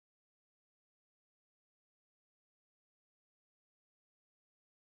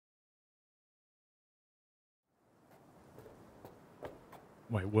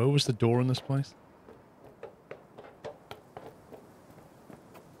Wait, where was the door in this place?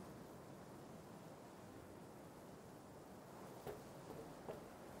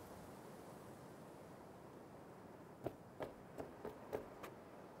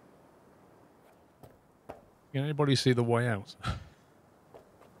 Can anybody see the way out? I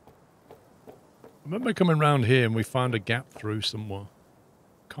remember coming round here and we found a gap through somewhere.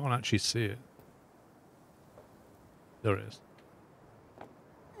 Can't actually see it. There it is.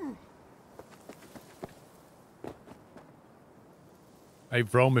 Hey,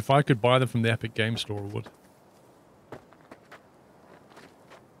 Vrome, if I could buy them from the Epic Game Store, I would.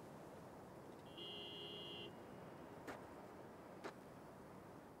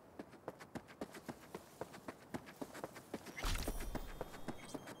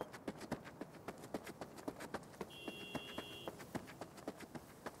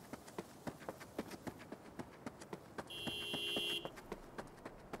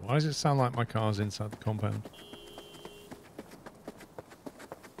 Why does it sound like my car's inside the compound?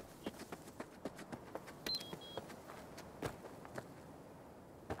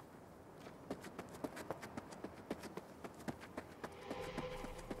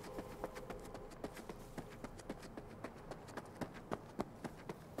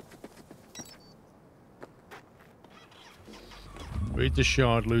 Read the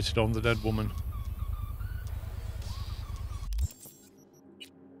shard looted on the dead woman.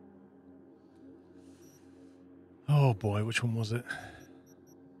 Oh boy, which one was it?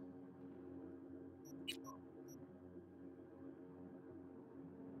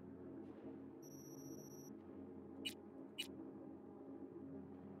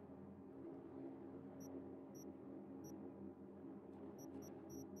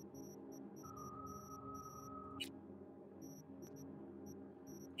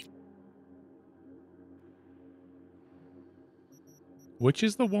 Which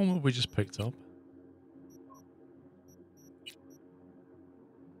is the one that we just picked up?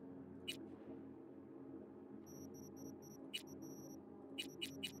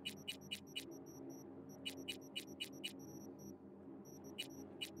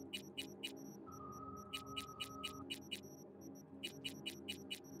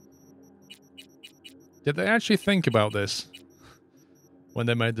 Did they actually think about this when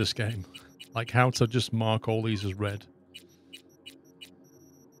they made this game? Like how to just mark all these as red?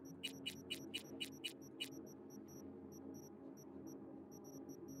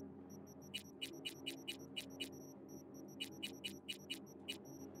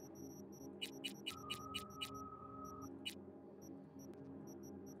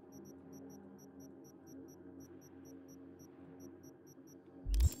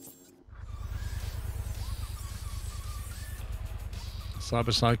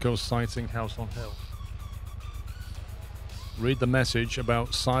 Cyber Psycho sighting house on hill. Read the message about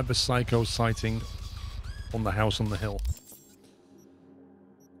Cyber Psycho sighting on the house on the hill.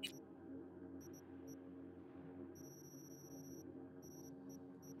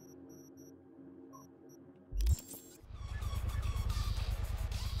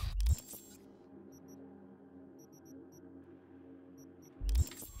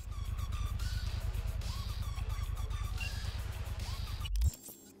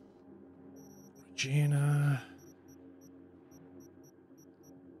 Gina.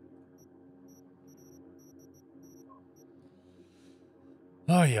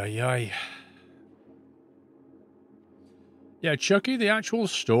 Ay, ay, ay. Yeah, Chucky, the actual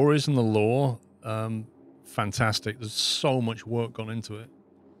stories and the lore, fantastic. There's so much work gone into it.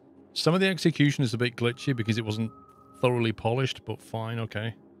 Some of the execution is a bit glitchy because it wasn't thoroughly polished, but fine,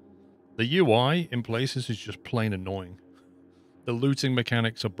 okay. The UI in places is just plain annoying. The looting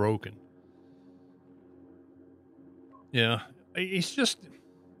mechanics are broken. Yeah, it's just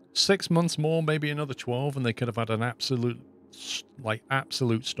 6 months more, maybe another 12, and they could have had an absolute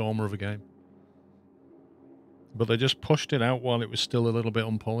stormer of a game. But they just pushed it out while it was still a little bit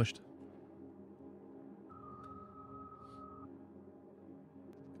unpolished.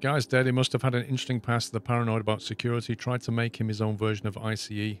 The guy's dead. He must have had an interesting past. The paranoid about security. Tried to make him his own version of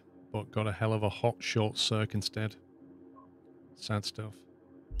ICE, but got a hell of a hot short circ instead. Sad stuff.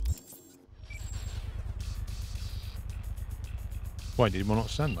 Why did we not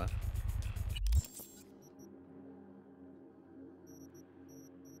send that?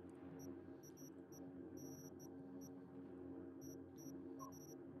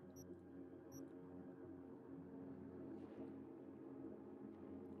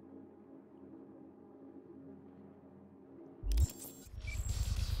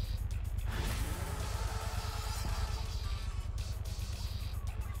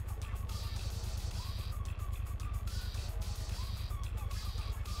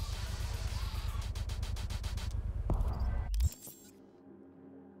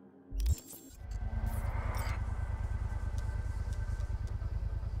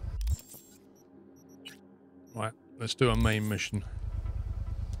 Right, let's do a main mission.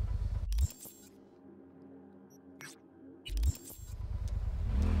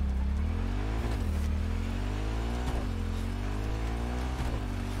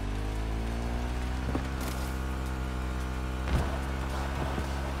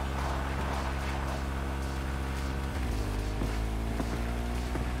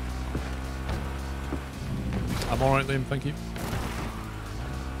 I'm alright, Liam, thank you.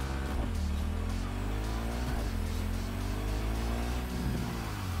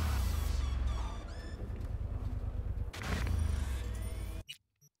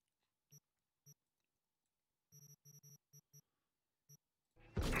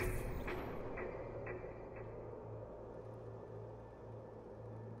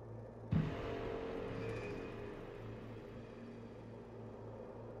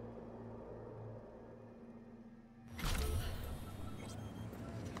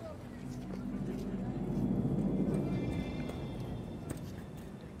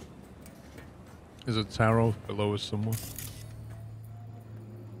 There's a tarot below us somewhere.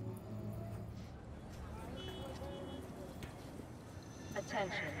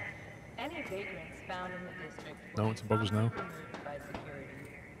 Attention. Any vagrants found in the district No, it's above us now. by security.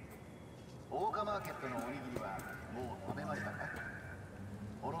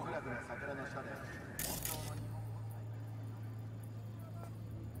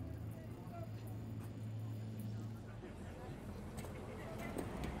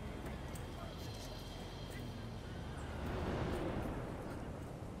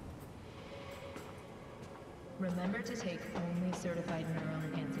 Remember to take only certified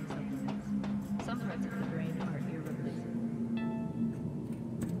neural-enhancing supplements. Some parts of the brain are irreplaceable.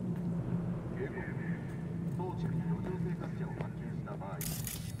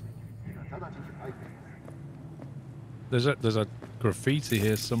 There's a graffiti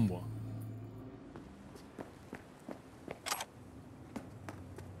here somewhere.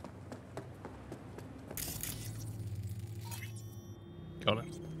 Got it.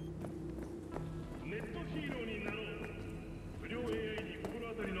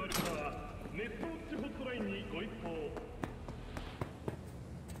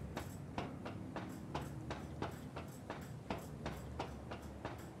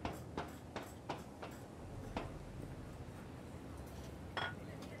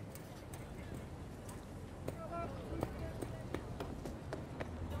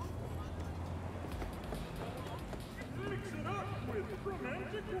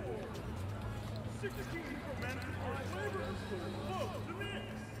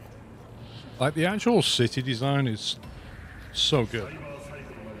 Like, the actual city design is so good.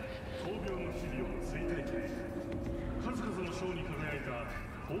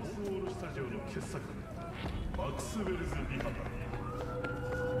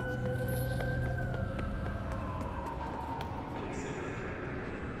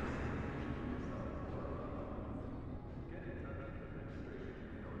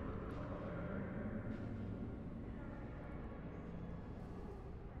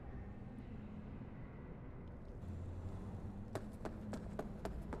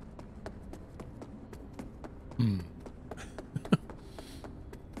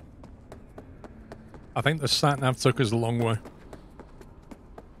 I think the sat-nav took us a long way.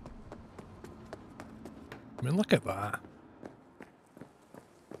 I mean, look at that.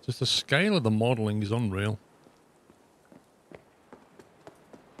 Just the scale of the modeling is unreal.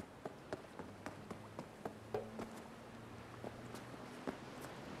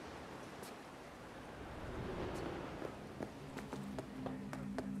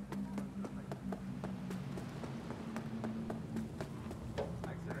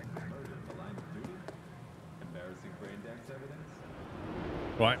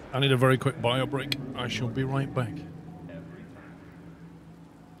 Right, I need a very quick bio break. I shall be right back.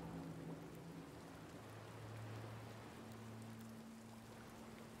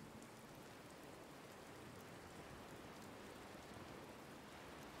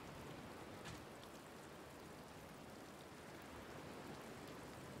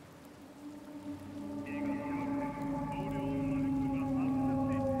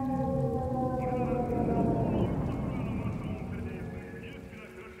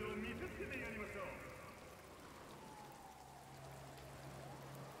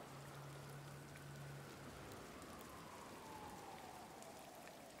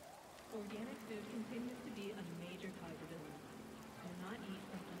 Organic food continues to be a major cause of illness. Do not eat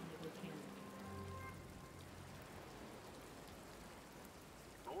from unlabeled cans.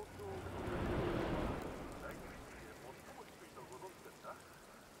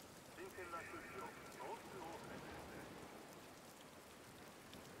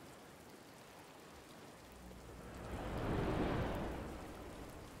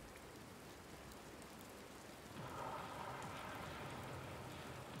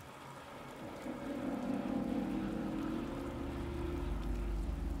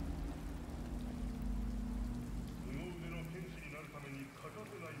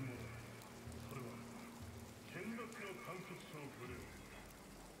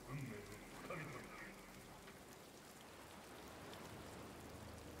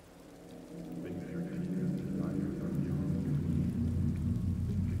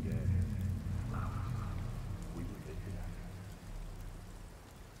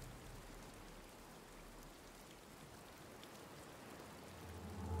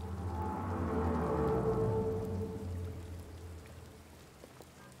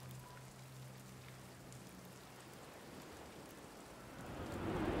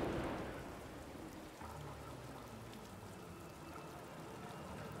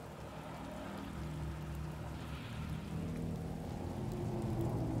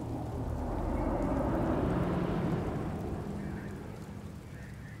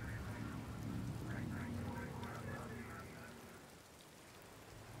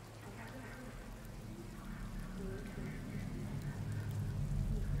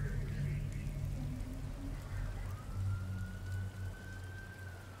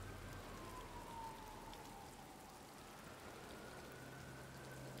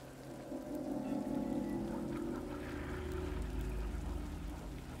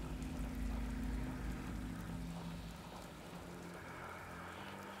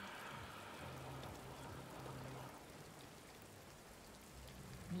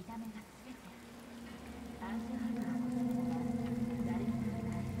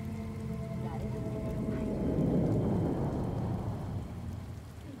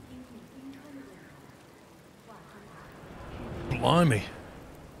 Blimey.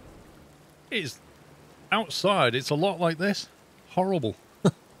 It's outside. It's a lot like this. Horrible.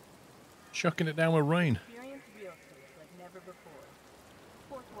 Chucking it down with rain. Experience real space like never before.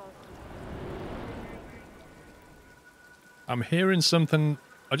 Fourth wall. I'm hearing something.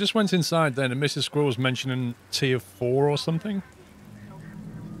 I just went inside then and Mrs. Squirrel was mentioning tier 4 or something.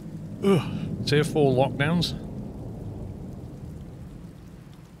 Ugh. Tier 4 lockdowns.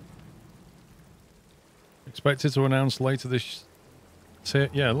 Expected to announce later this tier.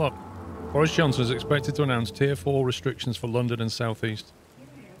 Yeah, look. Boris Johnson is expected to announce tier 4 restrictions for London and South East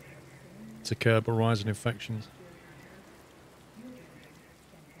to curb a rise in infections.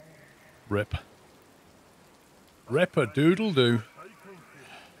 Rip. Rip-a-doodle-doo.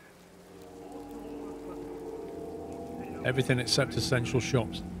 Everything except essential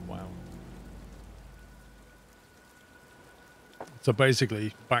shops. Wow. So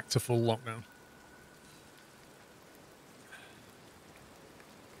basically, back to full lockdown.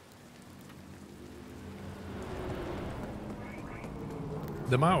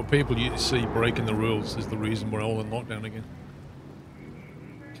 The amount of people you see breaking the rules is the reason we're all in lockdown again.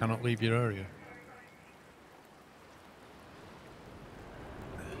 Cannot leave your area.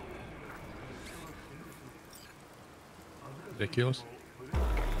 Ridiculous.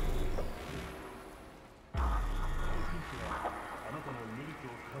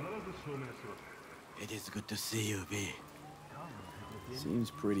 It is good to see you, V. Seems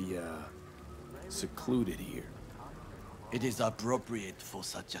pretty, secluded here. It is appropriate for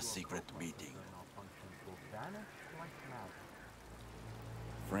such a secret meeting.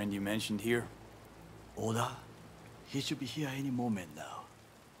 Friend you mentioned here? Oda? He should be here any moment now.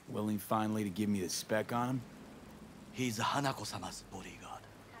 Willing finally to give me the spec on him? He's Hanako-sama's bodyguard.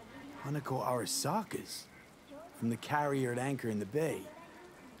 Hanako Arasaka's? From the carrier at anchor in the bay.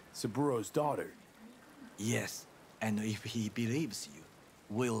 Saburo's daughter. Yes, and if he believes you,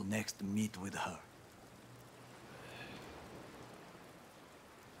 we'll next meet with her.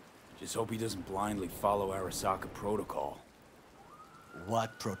 Just hope he doesn't blindly follow Arasaka protocol.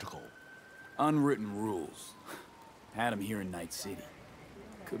 What protocol? Unwritten rules. Had him here in Night City.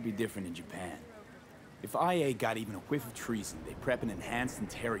 Could be different in Japan. If IA got even a whiff of treason, they prep an enhanced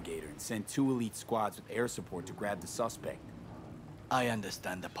interrogator and send 2 elite squads with air support to grab the suspect. I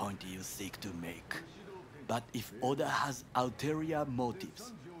understand the point you seek to make. But if Oda has ulterior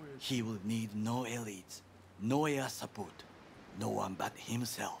motives, he will need no elites, no air support, no one but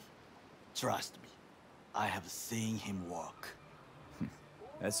himself. Trust me, I have seen him work.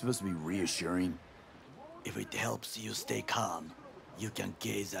 That's supposed to be reassuring. If it helps you stay calm, you can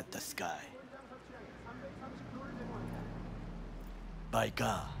gaze at the sky.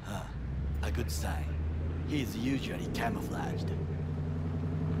 Biker, huh? A good sign. He is usually camouflaged.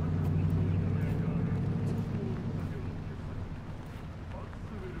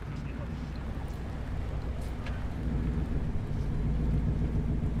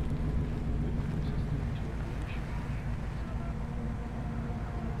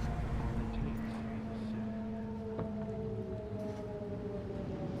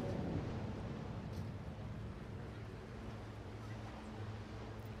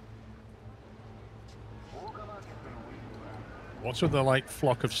 What's with the, like,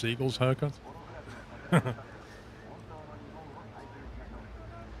 flock of seagulls haircut?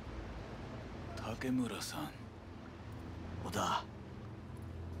 Takemura-san. Oda,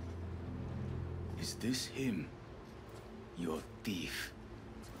 Is this him? Your thief.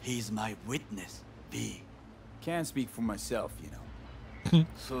 he's my witness, V. Can't speak for myself, you know.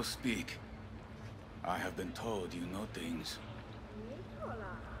 So speak. I have been told you know things.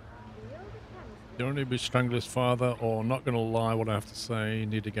 You don't need to be Strangler's father or not going to lie what I have to say.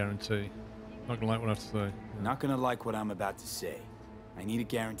 Need a guarantee. Not going to like what I have to say. Not gonna like what I'm about to say. I need a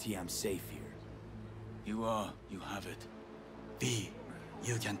guarantee I'm safe here. You have it. V,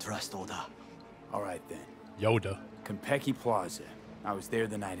 you can trust Oda. All right then. Yoda. Konpeki Plaza. I was there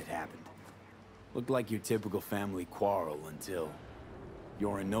the night it happened. Looked like your typical family quarrel until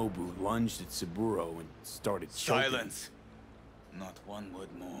Yorinobu lunged at Saburo and started choking. Silence! Not one word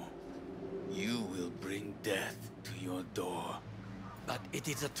more. You will bring death to your door. But it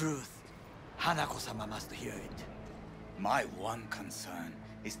is the truth. Hanako-sama must hear it. My one concern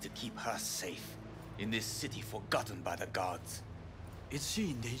is to keep her safe in this city forgotten by the gods. Is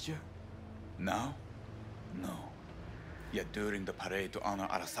she in danger? Now? No. Yet during the parade to honor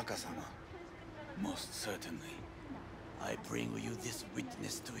Arasaka-sama, most certainly. I bring you this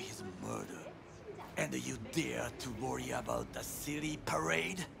witness to his murder. And you dare to worry about the silly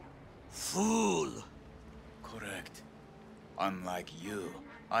parade? Fool! Correct. Unlike you,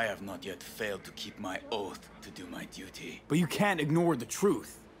 I have not yet failed to keep my oath to do my duty. But you can't ignore the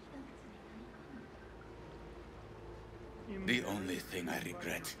truth. The only thing I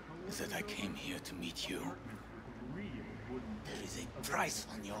regret is that I came here to meet you. There is a price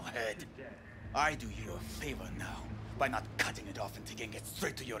on your head. I do you a favor now by not cutting it off and taking it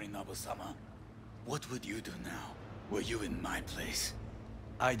straight to Yorinobu-sama. What would you do now, were you in my place?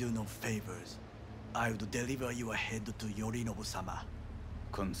 I do no favors. I would deliver your head to Yorinobu-sama.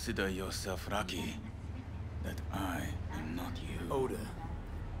 Consider yourself lucky that I am not you. Oda,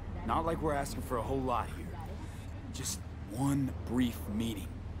 not like we're asking for a whole lot here. Just one brief meeting.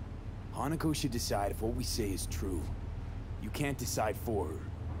 Hanako should decide if what we say is true. You can't decide for her.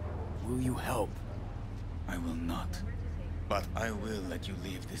 Will you help? I will not. But I will let you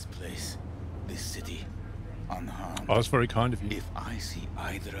leave this place, this city, unharmed. Oh, that's very kind of you. If I see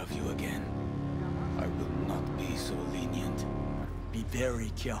either of you again, I will not be so lenient. Be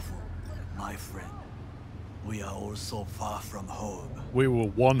very careful, my friend. We are all so far from home. We will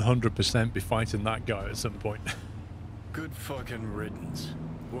 100% be fighting that guy at some point. Good fucking riddance.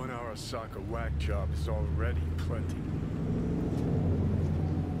 1 Arasaka whack job is already plenty.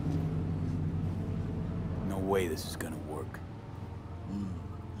 No way this is gonna work.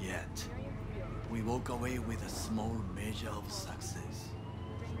 Yet, we walk away with a small measure of success.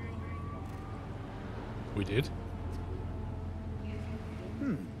 We did.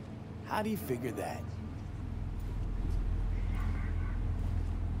 How do you figure that?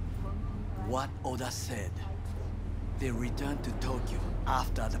 What Oda said. They returned to Tokyo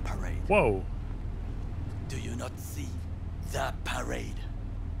after the parade. Whoa. Do you not see the parade?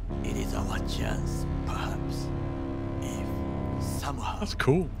 It is our chance, perhaps. If somehow That's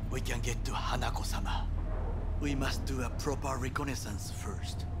cool. we can get to Hanako-sama, we must do a proper reconnaissance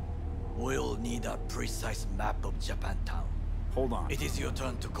first. We'll need a precise map of Japantown. Hold on. It is your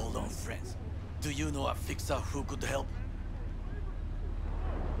turn to call on friends. Do you know a fixer who could help?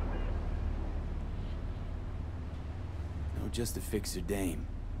 No, just a fixer dame.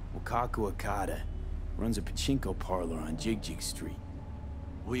 Wakaku Okada. Runs a pachinko parlor on Jig Jig Street.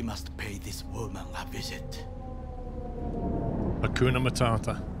 We must pay this woman a visit. Hakuna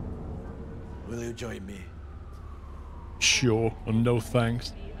Matata. Will you join me? Sure, and no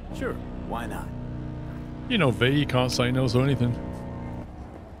thanks. Sure, why not? You know V, you can't say no to anything.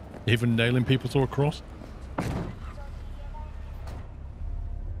 Even nailing people to a cross.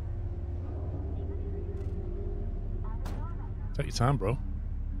 Take your time, bro.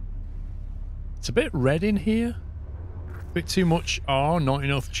 It's a bit red in here. Bit too much R, not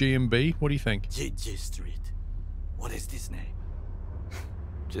enough G and B. What do you think? JJ Street. What is this name?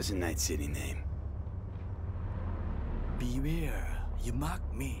 Just a Night City name. Beware, you mock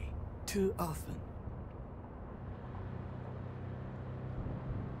me too often.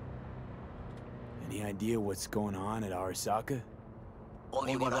 Any idea what's going on at Arasaka?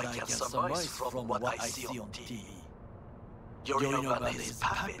 Only what I can surmise from what I see on TV. Yorinobu and his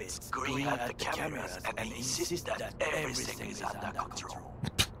puppets grin at the cameras and insist that everything is under control.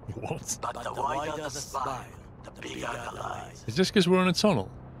 What? But the wider the smile, the bigger the lies. Is this because we're in a tunnel?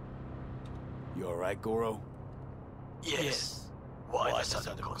 You alright, Goro? Yes. Why the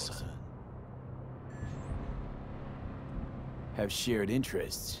sudden concern? Have shared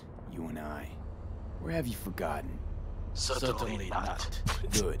interests, you and I. Or have you forgotten? Certainly not.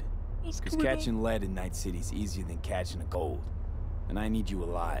 Good. Because catching lead in Night City's easier than catching a gold. And I need you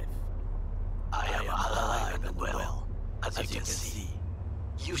alive. I am alive and well. As you can see,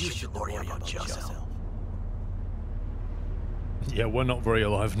 you should worry about yourself. Yeah, we're not very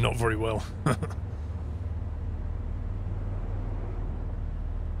alive, not very well.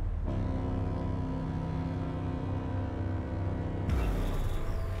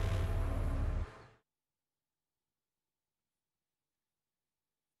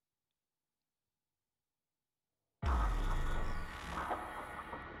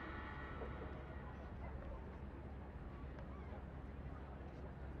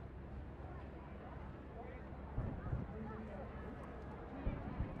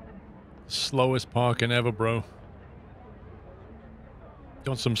 Slowest parking ever, bro. You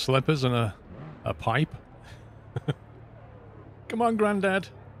want some slippers and a pipe? Come on, Granddad.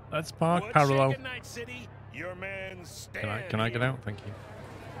 Let's park parallel. Night City, your man Can I get out? Thank you.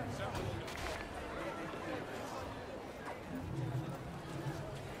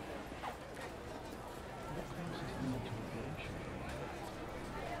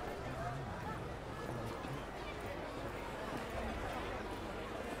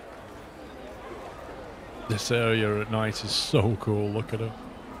 This area at night is so cool. Look at it.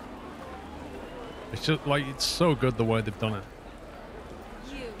 It's just like, it's so good the way they've done it.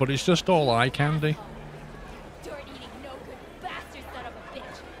 But it's just all eye candy. Dirt-eating, no-good bastard son of a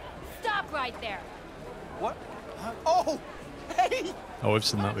bitch! Stop right there! What? Oh! Hey! Oh, I've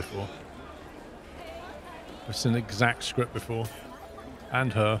seen that before. I've seen the exact script before.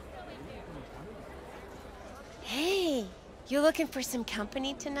 And her. Hey, you looking for some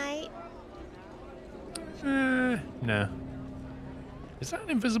company tonight? No. Is that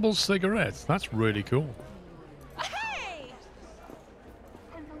an invisible cigarette? That's really cool. Hey!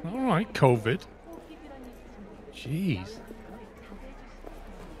 Alright, COVID. Jeez.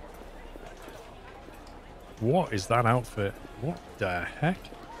 What is that outfit? What the heck?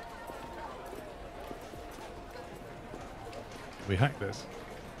 Can we hack this?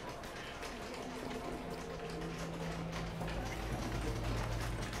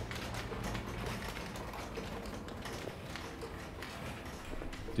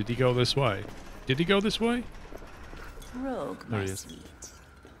 Did he go this way? Did he go this way? Rogue, There my he is. sweet.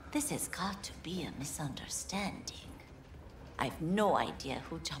 This has got to be a misunderstanding. I've no idea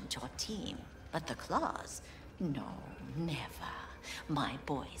who jumped your team, but the claws? No, never. My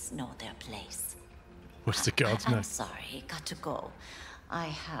boys know their place. What's the guard's I'm name? sorry, got to go. I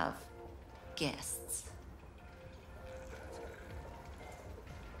have guests.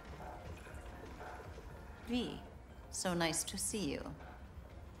 V, so nice to see you.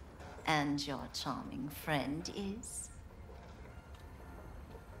 And your charming friend is?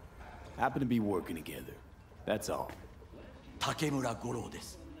 Happen to be working together. That's all. 竹村五郎で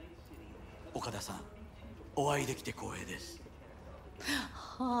す。岡田さん、お会いできて光栄です。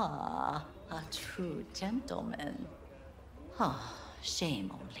 Ah, a true gentleman. Ah, shame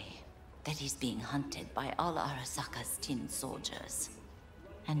only that he's being hunted by all Arasaka's tin soldiers.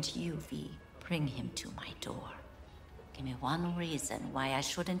 And you, V, bring him to my door. Give me one reason why I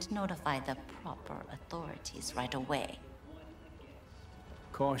shouldn't notify the proper authorities right away.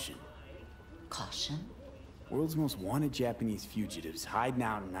 Caution. Caution? World's most wanted Japanese fugitives hiding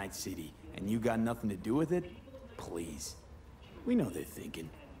out in Night City, and you got nothing to do with it? Please. We know they're thinking.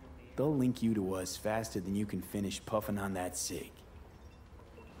 They'll link you to us faster than you can finish puffing on that cig.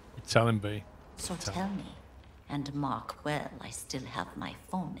 Tell him, B. So tell me, and mark well I still have my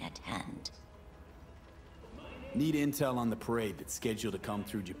phone at hand. Need intel on the parade that's scheduled to come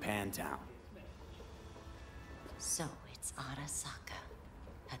through Japantown. So it's Arasaka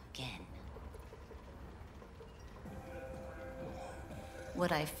again.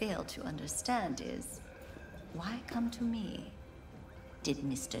 What I fail to understand is, why come to me? Did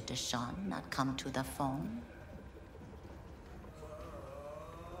Mr. Deshawn not come to the phone?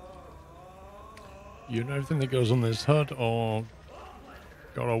 You know everything that goes on this HUD, or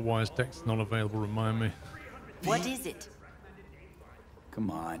got our wires text not available, remind me. What is it?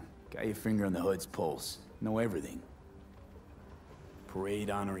 Come on. Got your finger on the hood's pulse. Know everything. Parade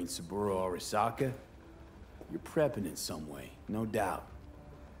honoring Saburo Arasaka? You're prepping in some way, no doubt.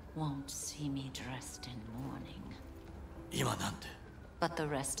 Won't see me dressed in mourning. 今なんて But the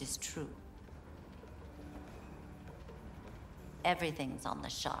rest is true. Everything's on the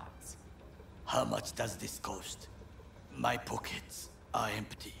shards. How much does this cost? My pockets are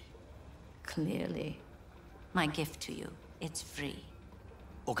empty. Clearly. My gift to you, it's free.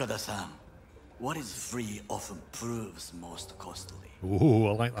 Okada-san, what is free often proves most costly. Ooh,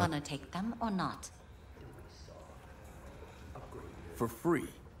 I like that. Gonna take them or not? For free?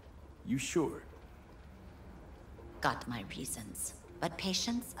 You sure? Got my reasons. But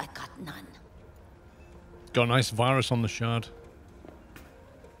patience, I got none. Got a nice virus on the shard.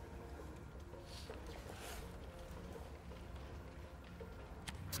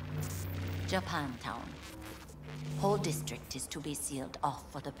 Japantown. Whole district is to be sealed off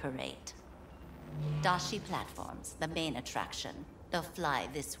for the parade. Dashi platforms, the main attraction. They'll fly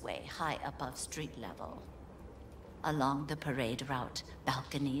this way, high above street level. Along the parade route,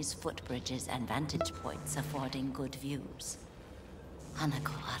 balconies, footbridges, and vantage points affording good views.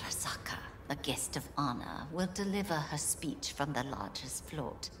 Hanako Arasaka, the guest of honor, will deliver her speech from the largest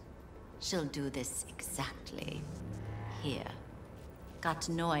float. She'll do this exactly here. Got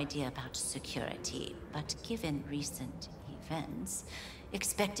no idea about security, but given recent events,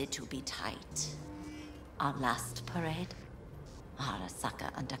 expect it to be tight. Our last parade,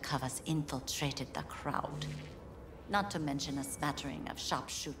 Arasaka undercovers infiltrated the crowd. Not to mention a smattering of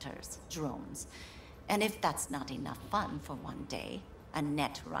sharpshooters, drones, and if that's not enough fun for one day, a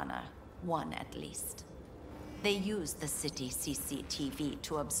net runner, one at least. They use the city CCTV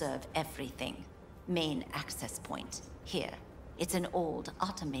to observe everything. Main access point, here. It's an old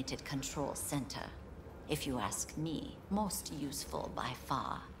automated control center. If you ask me, most useful by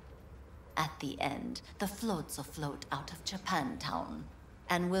far. At the end, the floats will float out of Japantown,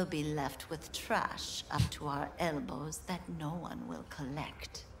 and we'll be left with trash up to our elbows that no one will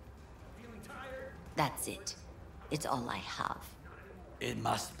collect. That's it. It's all I have. It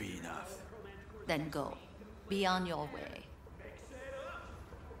must be enough. Then go. Be on your way.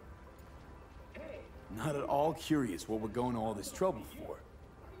 Not at all curious what we're going to all this trouble for.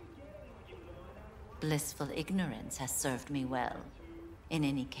 Blissful ignorance has served me well. In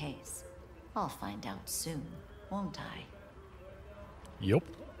any case, I'll find out soon, won't I? Yup.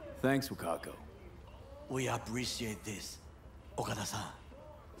 Thanks, Wakako. We appreciate this, Okada-san.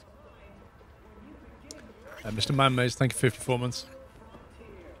 Mr. Man-Maze, thank you for 54 months.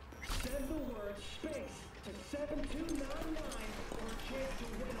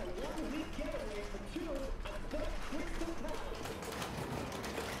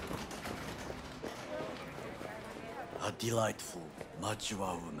 A delightful, mature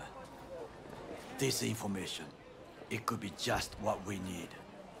woman. This information, it could be just what we need.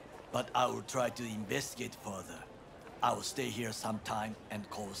 But I will try to investigate further. I will stay here some time and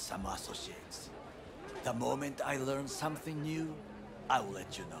call some associates. The moment I learn something new, I will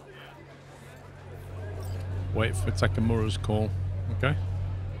let you know. Wait for Takamura's call. Okay.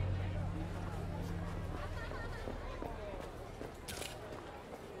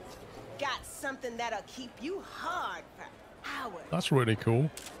 Got something that'll keep you hard for hours. That's really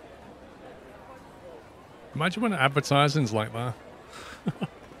cool. Imagine when advertising's like that.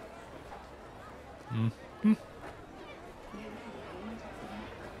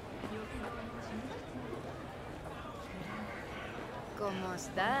 ¿Cómo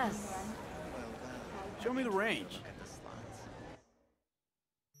estás? Show me the range.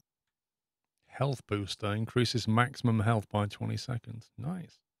 Health booster increases maximum health by 20 seconds.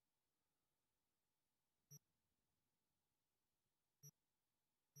 Nice.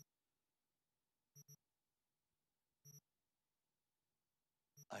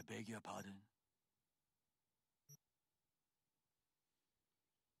 I beg your pardon.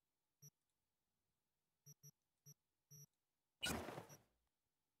 You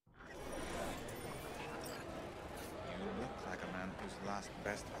look like a man whose last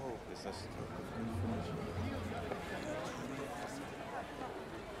best hope is a stroke of good fortune.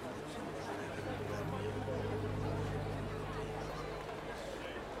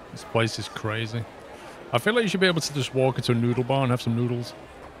 This place is crazy. I feel like you should be able to just walk into a noodle bar and have some noodles.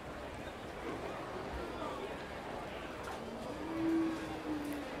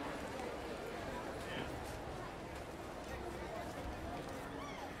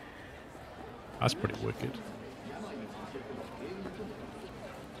 That's pretty wicked.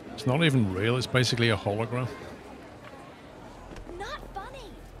 It's not even real, it's basically a hologram. Not funny.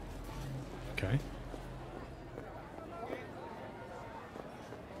 Okay.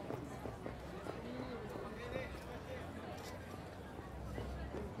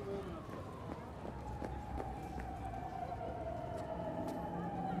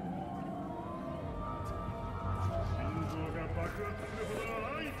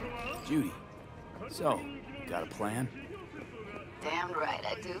 Judy, so, got a plan? Damn right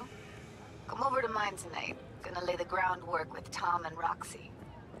I do. Come over to mine tonight. Gonna lay the groundwork with Tom and Roxy.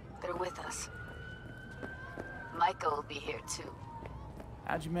 They're with us. Micah will be here too.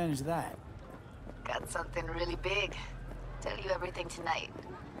 How'd you manage that? Got something really big. Tell you everything tonight.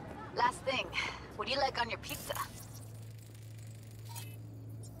 Last thing, what do you like on your pizza?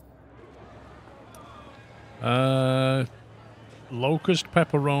 Locust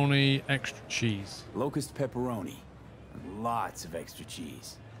pepperoni, extra cheese. Locust pepperoni. And lots of extra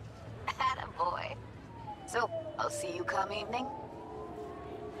cheese. Attaboy. So, I'll see you come evening?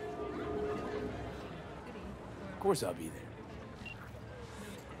 Of course I'll be there.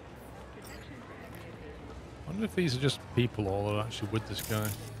 I wonder if these are just people or they're actually with this guy.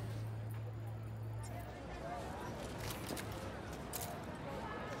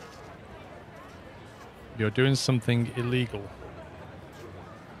 You're doing something illegal.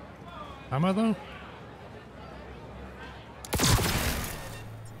 Am I though?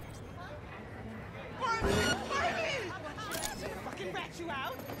 Fucking rat you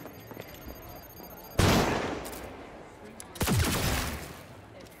out.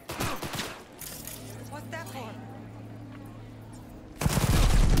 What's that for?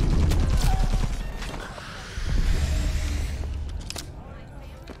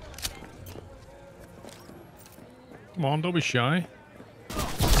 Come on, don't be shy.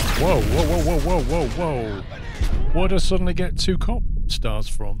 Whoa, whoa, whoa, whoa, whoa, whoa, whoa. Where did I suddenly get 2 cop stars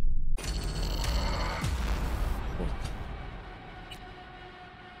from?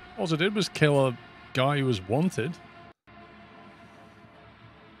 All I did was kill guy who was wanted.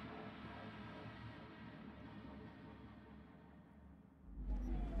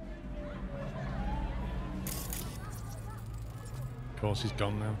 Of course, he's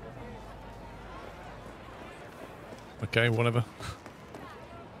gone now. Okay, whatever.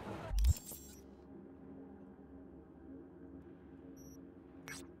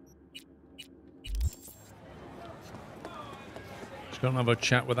 Just gonna have a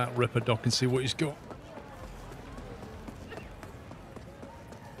chat with that Ripper Doc and see what he's got.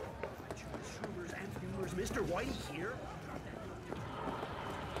 Mr. White here?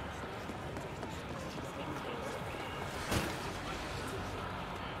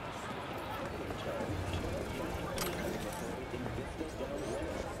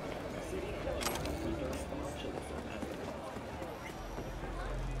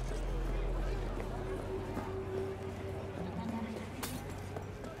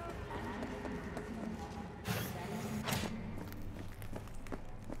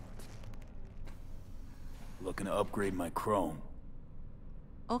 Looking to upgrade my chrome.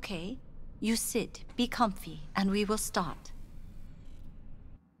 Okay. You sit, be comfy, and we will start.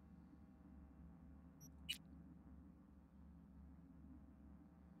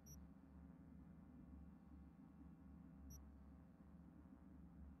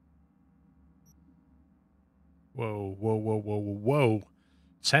 Whoa, whoa, whoa, whoa, whoa, whoa.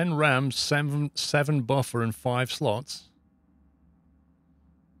 10 RAM, 7 buffer, and 5 slots.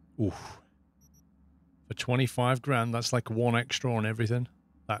 Oof. For 25 grand, that's like 1 extra on everything.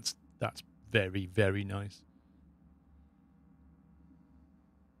 That's very, very nice.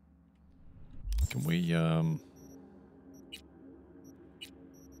 Can we,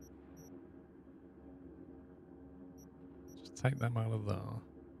 just take them out of there.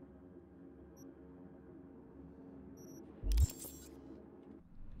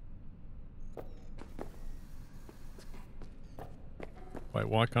 Wait,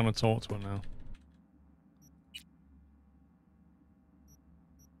 why can't I talk to her now?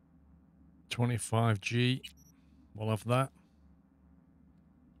 $25G. We'll have that.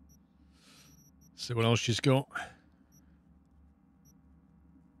 See what else she's got.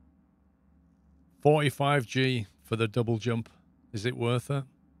 45G for the double jump. Is it worth it?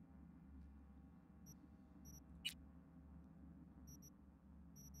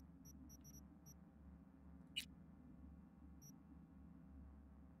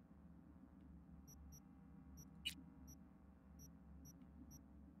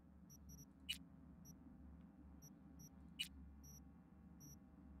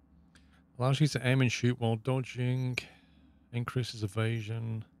 Allows you to aim and shoot while dodging. Increases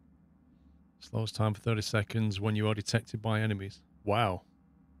evasion. Slows time for 30 seconds when you are detected by enemies. Wow.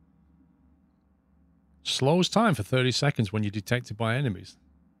 Slows time for 30 seconds when you're detected by enemies.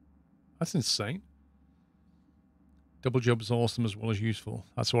 That's insane. Double jump is awesome as well as useful.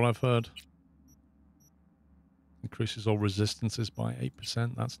 That's what I've heard. Increases all resistances by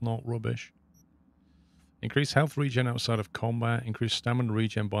 8%. That's not rubbish. Increase health regen outside of combat. Increase stamina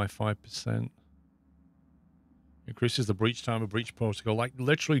regen by 5%. Increases the breach time of breach protocol. Like,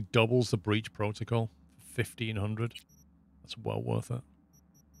 literally doubles the breach protocol. 1,500. That's well worth it.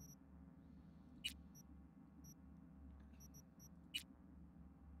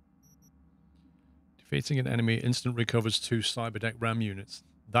 Defeating an enemy instant recovers 2 Cyberdeck RAM units.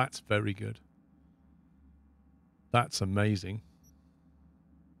 That's very good. That's amazing.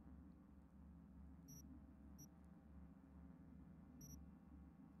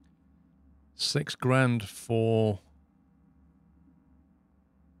 $6 grand for...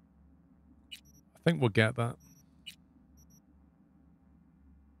 I think we'll get that.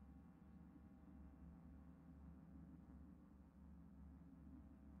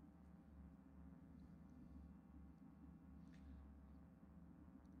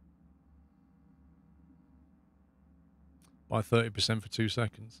 By 30% for 2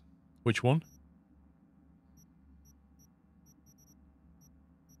 seconds. Which one?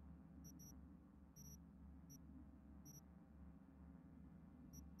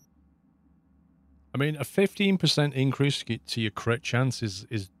 I mean, a 15% increase to your crit chance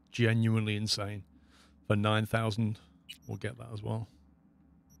is genuinely insane. For 9,000, we'll get that as well.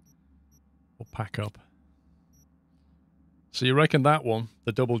 We'll pack up. So you reckon that one,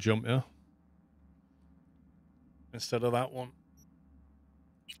 the double jump, yeah? Instead of that one.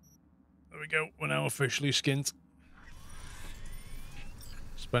 There we go. We're now officially skint.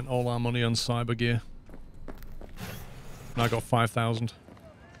 Spent all our money on cyber gear. Now I got 5,000.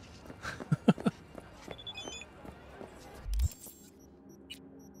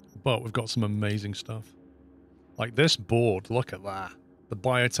 But we've got some amazing stuff. Like this board, look at that. The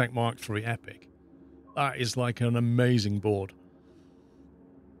Biotech Mark III Epic. That is like an amazing board.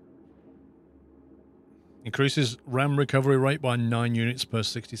 Increases RAM recovery rate by 9 units per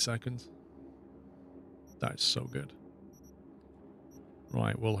 60 seconds. That's so good.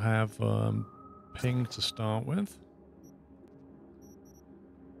 Right, we'll have ping to start with.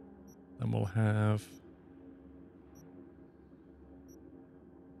 Then we'll have...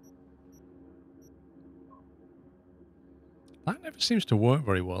 That never seems to work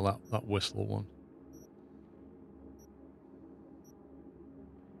very well, that whistle one.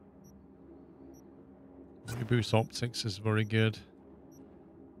 Reboot optics is very good.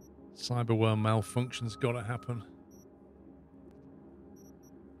 Cyberware malfunction's got to happen.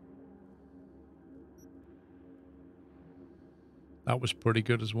 That was pretty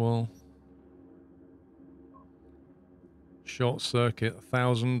good as well. Short circuit,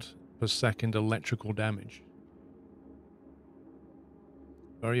 1,000 per second electrical damage.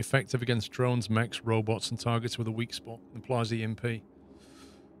 Very effective against drones, mechs, robots, and targets with a weak spot. Implies EMP.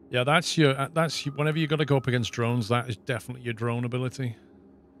 Yeah, that's your. Whenever you got to go up against drones, that is definitely your drone ability.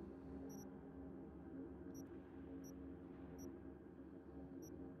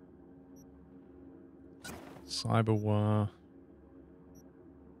 Cyberwire.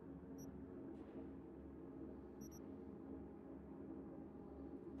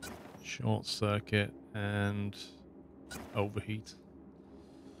 Short circuit and overheat.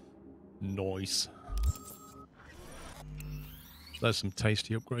 Noise. There's some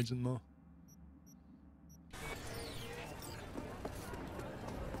tasty upgrades in there.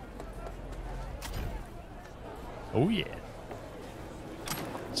 Oh yeah.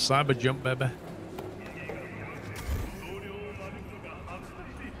 Cyber jump, baby.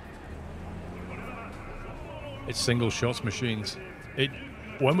 It's single shots machines.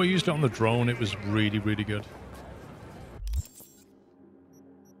 When we used it on the drone, it was really, really good.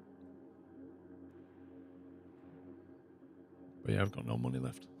 But yeah, I've got no money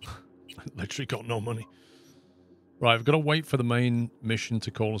left. I literally got no money. Right, I've got to wait for the main mission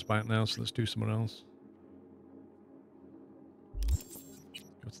to call us back now, so let's do something else.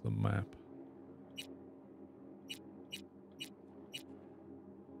 Go to the map.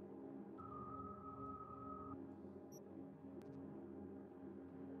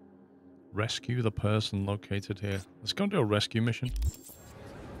 Rescue the person located here. Let's go and do a rescue mission.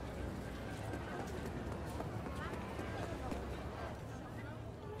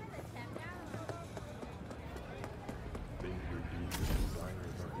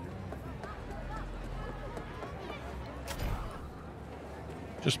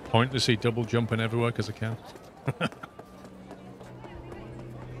 Just pointlessly double jumping everywhere because I can. What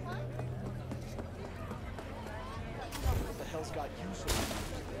the hell's got you so...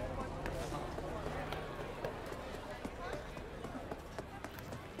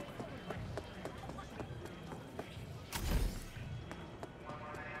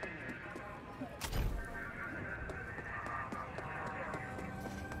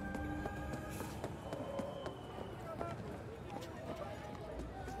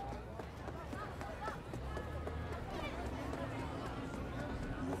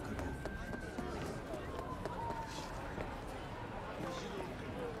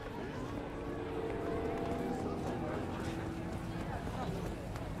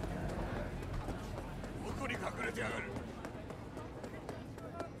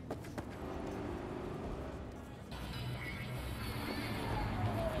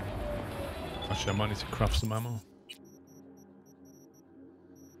 Actually, I might need to craft some ammo.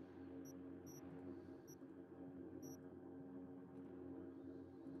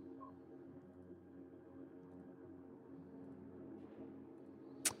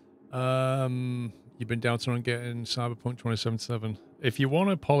 You've been doubting on getting Cyberpunk 2077. If you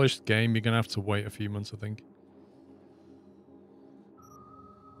want a polished game, you're going to have to wait a few months, I think.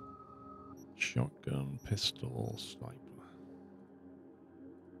 Shotgun, pistol, sniper.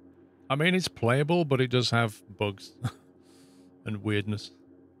 I mean, it's playable, but it does have bugs and weirdness.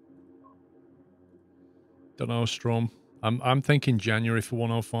 Don't know, Strom. I'm thinking January for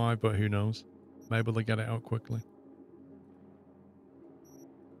 105, but who knows? Maybe they'll get it out quickly.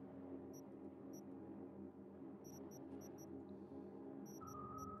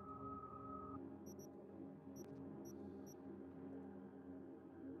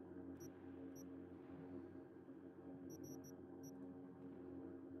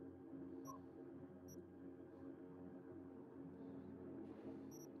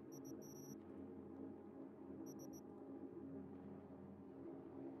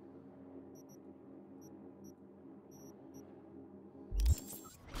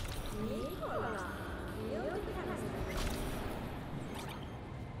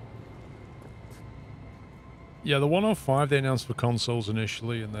 Yeah, the 105 they announced for consoles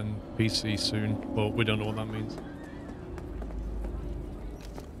initially and then PC soon, but we don't know what that means.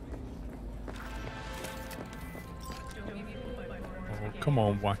 Oh, come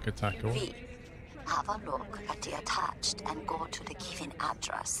on, Wakatako. V, have a look at the attached and go to the given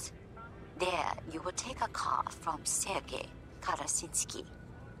address. There, you will take a car from Sergei Karasinsky.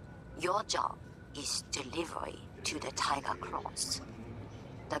 Your job is delivery to the Tiger Claws.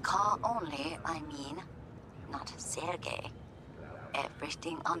 The car only, I mean, not Sergei.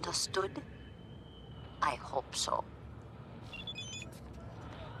 Everything understood? I hope so.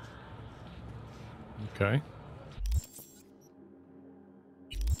 Okay.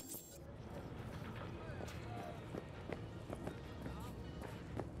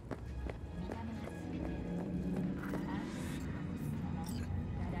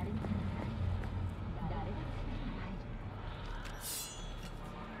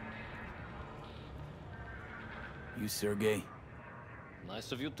 You, Sergey?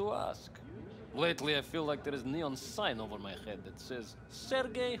 Nice of you to ask. Lately, I feel like there is a neon sign over my head that says,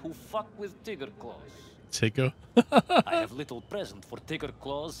 Sergey who fuck with Tiger Claws. Tigger? I have little present for Tiger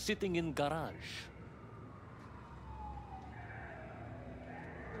Claws sitting in garage.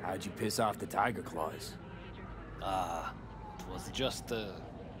 How'd you piss off the Tiger Claws? Ah, it was just a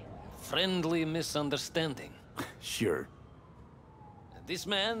friendly misunderstanding. Sure. This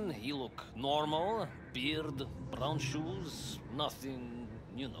man, he look normal, beard, brown shoes, nothing,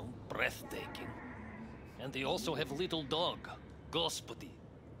 you know, breathtaking. And they also have a little dog, Gospody.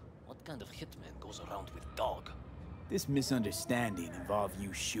 What kind of hitman goes around with dog? This misunderstanding involved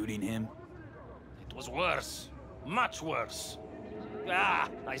you shooting him? It was worse, much worse. Ah,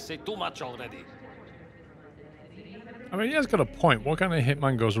 I say too much already. I mean, he has got a point. What kind of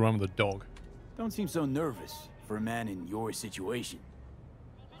hitman goes around with a dog? Don't seem so nervous for a man in your situation.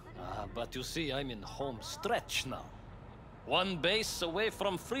 But you see, I'm in home stretch now. One base away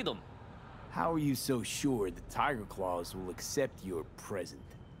from freedom. How are you so sure the Tiger Claws will accept your present?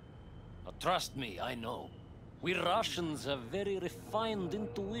 Trust me, I know. We Russians have very refined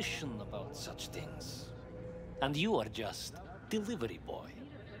intuition about such things. And you are just delivery boy.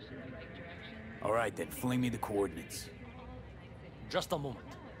 All right, then fling me the coordinates. Just a moment.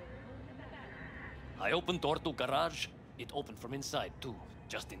 I opened door to garage. It opened from inside too,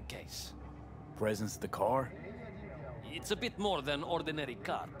 just in case. Presence of the car? It's a bit more than ordinary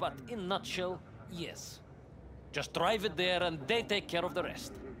car, but in nutshell, yes. Just drive it there and they take care of the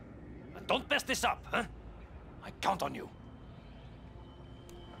rest. And don't mess this up, huh? I count on you.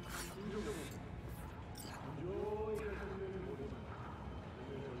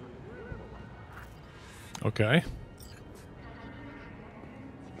 Okay.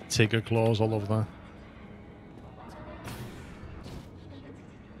 Tiger claws all over there.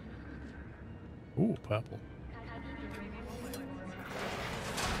 Ooh, purple.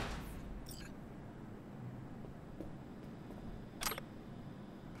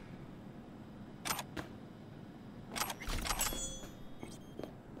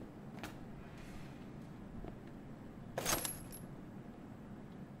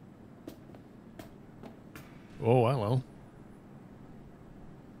 Oh, hello.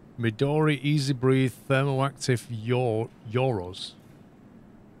 Midori Easy Breathe Thermoactive Euros.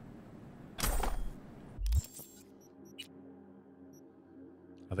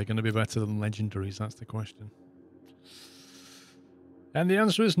 Are they going to be better than legendaries? That's the question. And the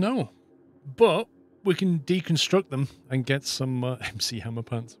answer is no. But we can deconstruct them and get some MC Hammer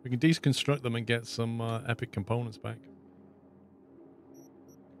Pants. We can deconstruct them and get some epic components back.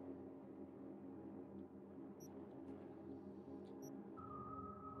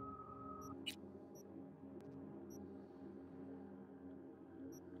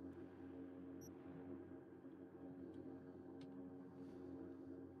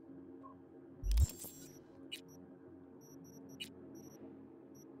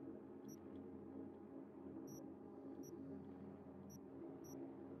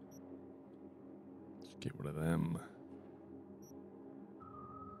 Get rid of them.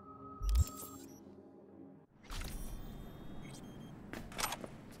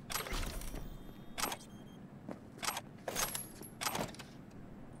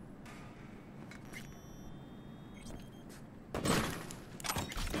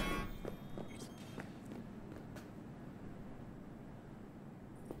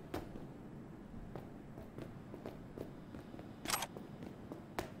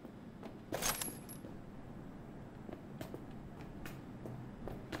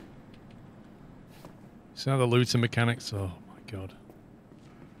 See how the looting mechanics? Oh my god.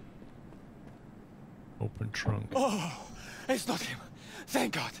 Open trunk. Oh, it's not him.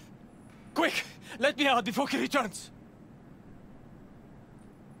 Thank God. Quick, Let me out before he returns.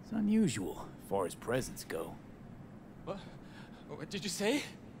 It's unusual, as far as presents go. What did you say?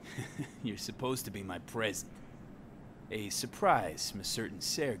 You're supposed to be my present. A surprise from a certain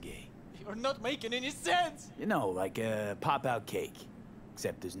Sergei. You're not making any sense. You know, like a pop-out cake.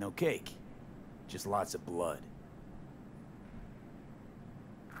 Except there's no cake. Just lots of blood.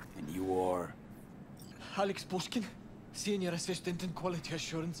 And you are... Alex Pushkin, Senior Assistant in Quality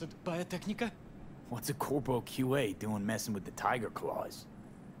Assurance at Biotechnica. What's a Corpo QA doing messing with the Tiger Claws?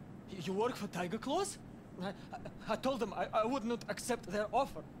 You work for Tiger Claws? I told them I would not accept their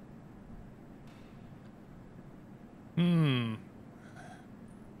offer.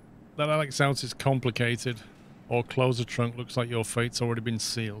 That Alex Out is complicated. Or close the trunk, looks like your fate's already been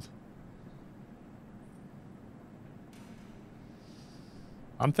sealed.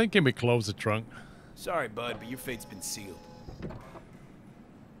 I'm thinking we close the trunk. Sorry, bud, but your fate's been sealed.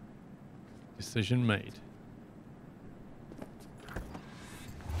 Decision made.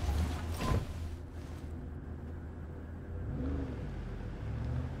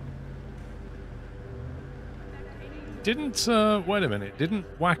 Didn't, wait a minute, didn't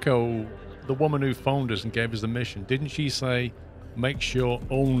Wacko, the woman who phoned us and gave us the mission, didn't she say, make sure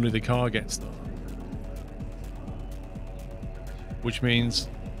only the car gets there? Which means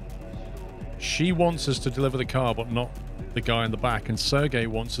she wants us to deliver the car, but not the guy in the back, and Sergei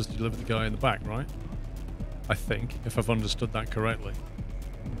wants us to deliver the guy in the back, right? I think, if I've understood that correctly.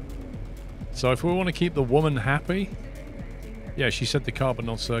 So if we want to keep the woman happy... Yeah, she said the car, but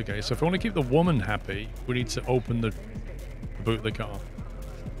not Sergei. So if we want to keep the woman happy, we need to open the boot of the car.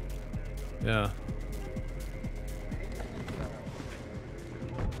 Yeah.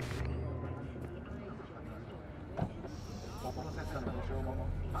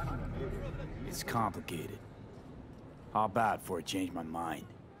 It's complicated. How about before I change my mind?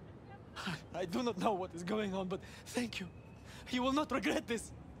 I do not know what is going on, but thank you. You will not regret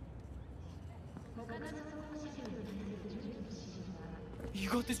this. You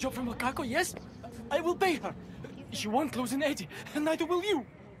got this job from Makako, yes? I will pay her. She won't lose an 80, and neither will you.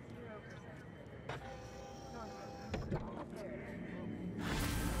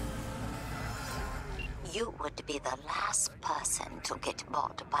 You would be the last person to get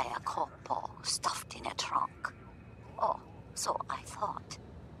bought by a corpo stuffed in a trunk. Oh, so I thought.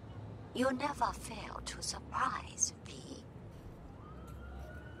 You never fail to surprise, V.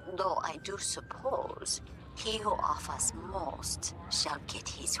 Though I do suppose he who offers most shall get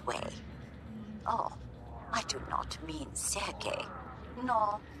his way. Oh, I do not mean Sergei.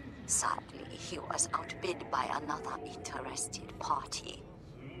 No, sadly he was outbid by another interested party.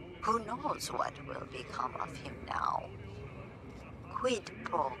 Who knows what will become of him now? Quid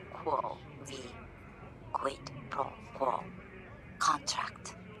pro quo, V. Quid pro quo.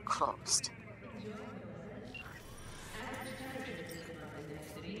 Contract closed.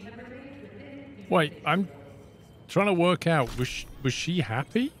 Wait, I'm trying to work out, was she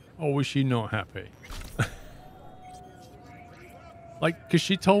happy or was she not happy? Like, because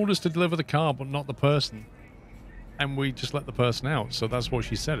she told us to deliver the car but not the person. And we just let the person out, so that's what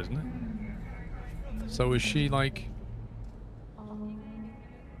she said, isn't it? So is she like...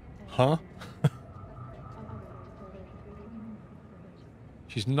 Huh?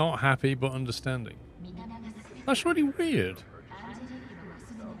 She's not happy but understanding. That's really weird.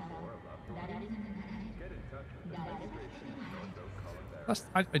 That's...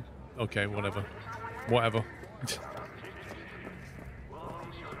 okay, whatever. Whatever.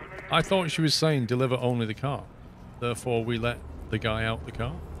 I thought she was saying deliver only the car. Therefore, we let the guy out the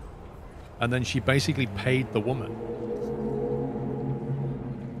car. And then she basically paid the woman.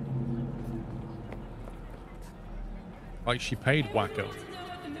 Like she paid Wacko.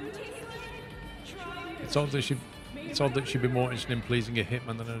 It's odd that she'd be more interested in pleasing a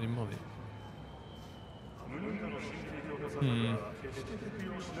hitman than earning money.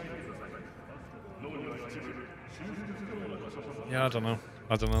 Yeah, I don't know.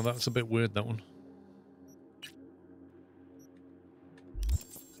 That's a bit weird, that one.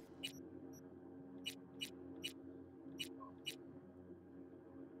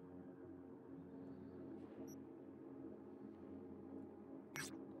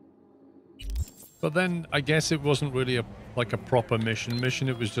 But then I guess it wasn't really like a proper mission.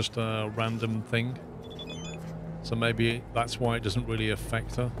 It was just a random thing. So maybe that's why it doesn't really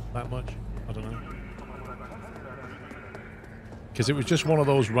affect her that much. I don't know. Because it was just one of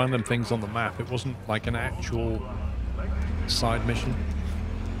those random things on the map. It wasn't like an actual side mission.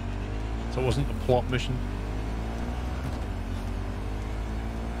 So it wasn't a plot mission.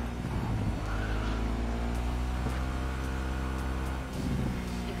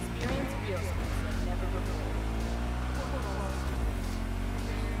 Experience real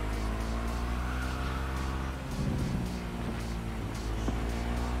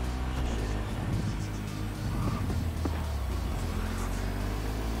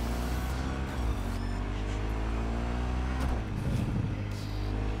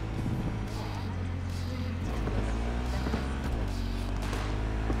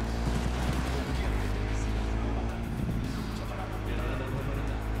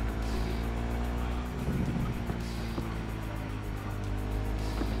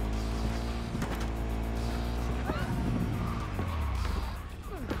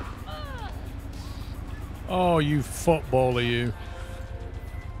Oh, you footballer, you.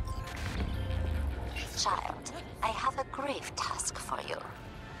 Child, I have a grave task for you.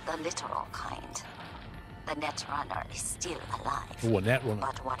 The literal kind. The Netrunner is still alive. Oh, a Netrunner.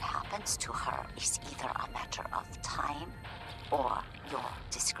 But what happens to her is either a matter of time or your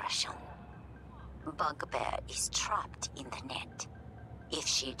discretion. Bugbear is trapped in the net. If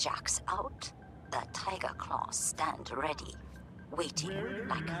she jacks out, the Tiger Claws stand ready, waiting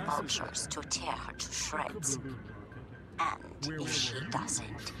like vultures to tear her to shreds. And if she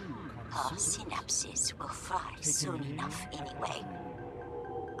doesn't, her synapses will fry soon enough anyway.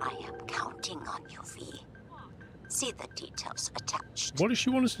 I am counting on you, V. See the details attached. What does she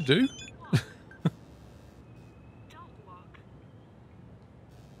want us to do?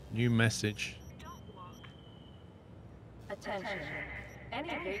 New message. Attention. Any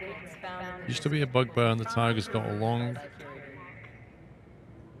vagrants found Used to be a bugbear and the tigers got along.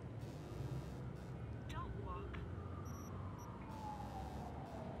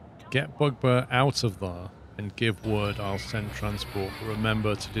 Get bugbear out of there and give word I'll send transport.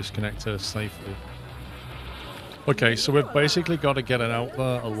 Remember to disconnect her safely. Okay, so we've basically got to get her out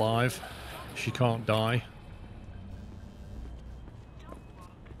there alive. She can't die.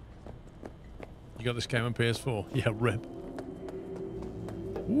 You got this game on PS4? Yeah, rip.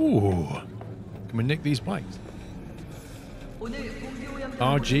 Ooh. Can we nick these bikes?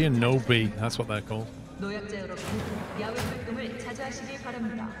 RG and no B. That's what they're called.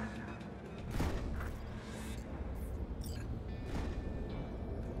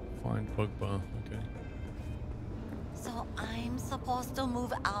 Find bugbear. Okay. So I'm supposed to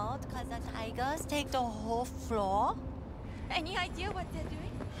move out because the tigers take the whole floor? Any idea what they're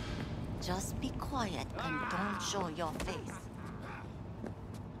doing? Just be quiet and don't show your face.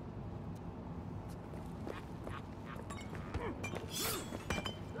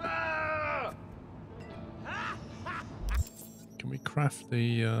 Can we craft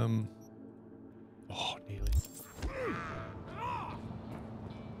the oh, nearly.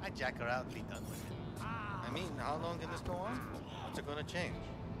 I jack her out and be done with it. I mean, how long can this go on? What's it gonna change?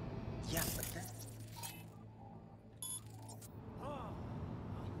 Yeah, but then...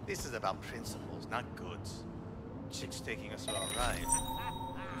 This is about principles, not goods. Chick's taking us for a ride.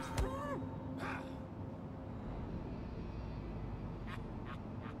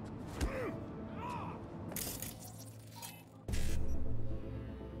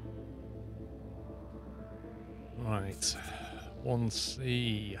 Right.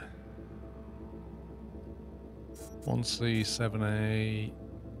 1C. 1C, 7A,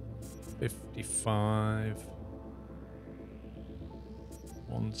 55.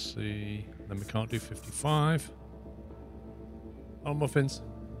 1C. Then we can't do 55. Oh, muffins.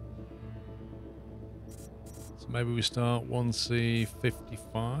 So maybe we start 1C,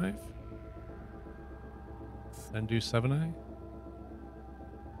 55. Then do 7A.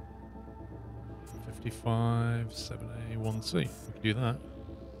 55, 7A, 1C. We can do that.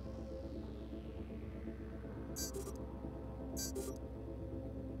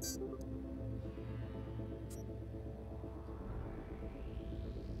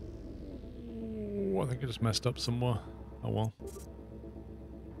 Ooh, I think I just messed up somewhere. Oh well.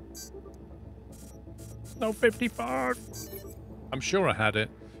 No, 55. I'm sure I had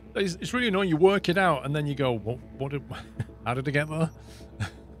it. It's really annoying. You work it out and then you go, what did, how did I get there?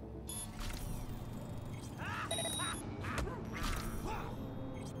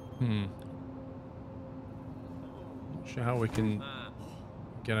 Not sure how we can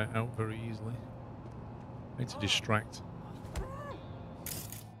get it out very easily. I need to distract.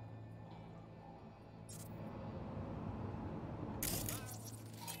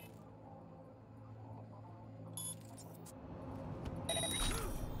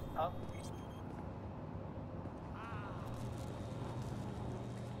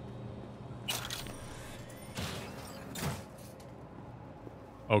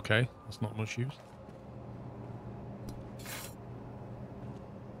 Okay, that's not much use.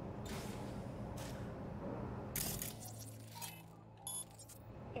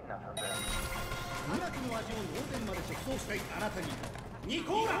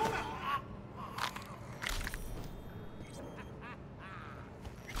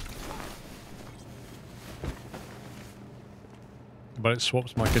 But it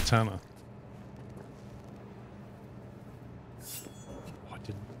swaps my katana. Oh, I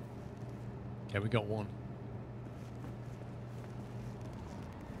didn't. Okay, we got one.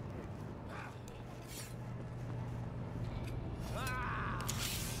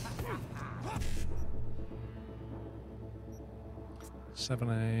 Seven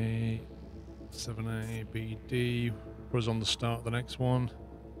A, 7A, B, D. Was on the start of the next one.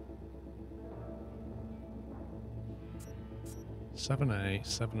 7A,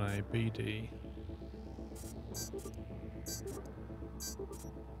 7A, BD.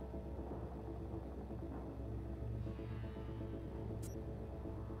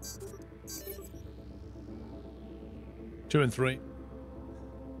 Two and three.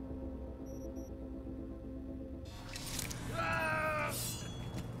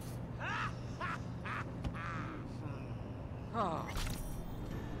 Oh.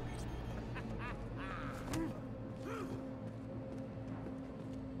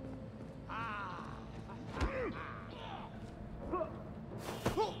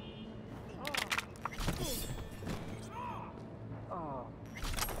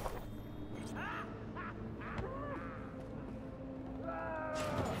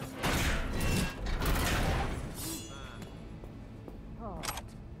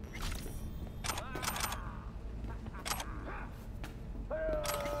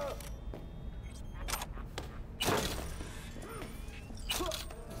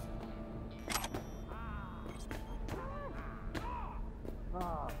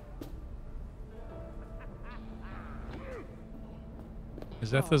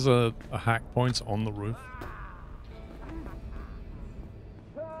 As if there's a hack point on the roof.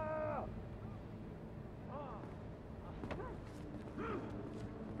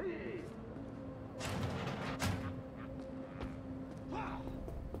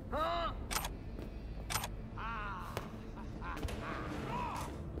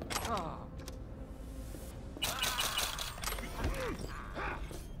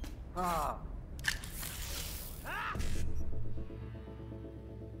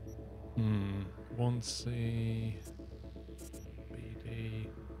 One C, BD.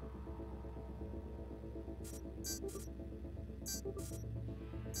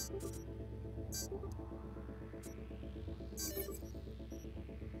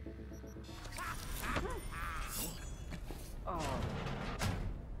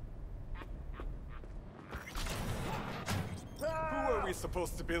 Who are we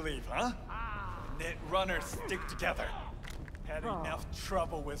supposed to believe, huh? Net runners stick together. Had enough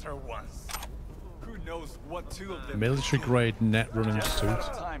trouble with her once. Who knows what two of them? Military grade net running suit.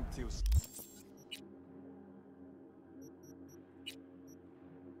 Time to...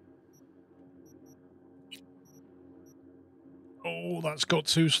 Oh, that's got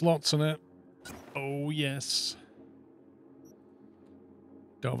 2 slots in it. Oh, yes.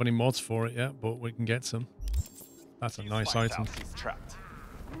 Don't have any mods for it yet, but we can get some. That's a nice item. She's trapped.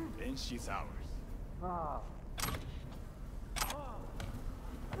 Then she's ours.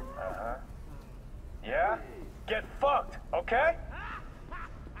 Yeah? Get fucked, okay?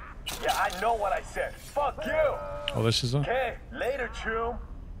 Yeah, I know what I said. Fuck you! Oh, this is a... Okay, later, Choom.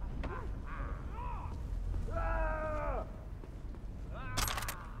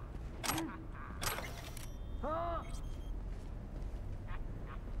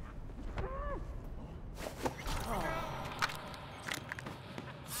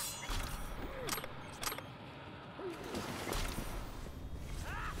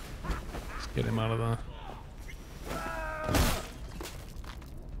 Get him out of there.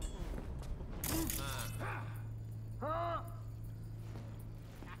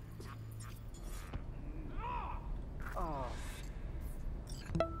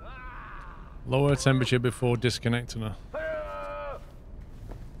 Lower temperature before disconnecting her.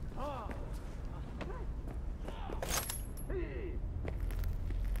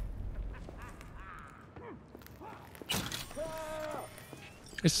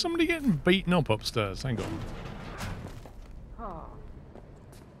 Is somebody getting beaten up upstairs? Hang on.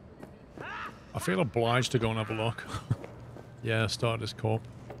 I feel obliged to go and have a look. Yeah, start this corp.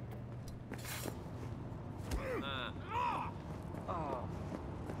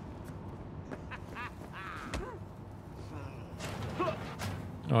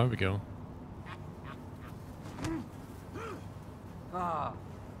 Oh, here we go.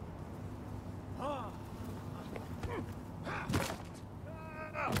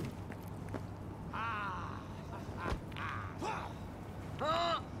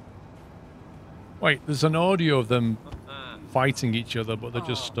 Wait, there's an audio of them fighting each other, but they're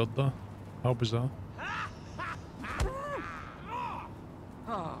just stood there. How bizarre.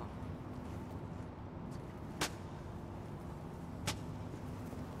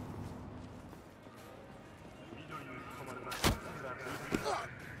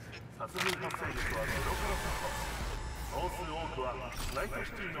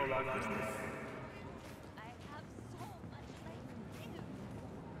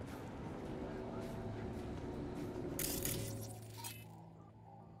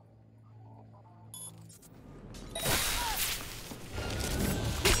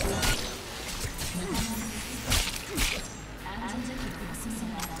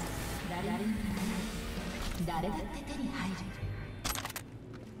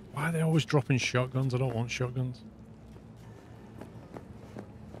 Why are they always dropping shotguns? I don't want shotguns.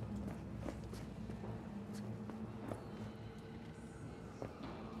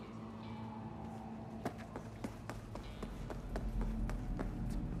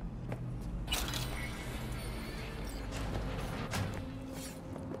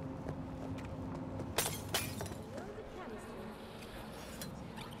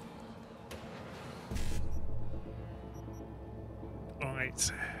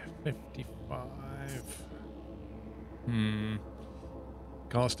 Right, 55.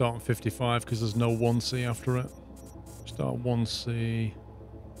 Can't start on 55 because there's no 1C after it. Start 1C,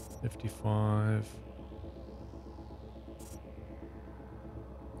 55,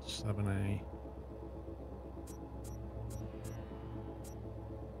 7A.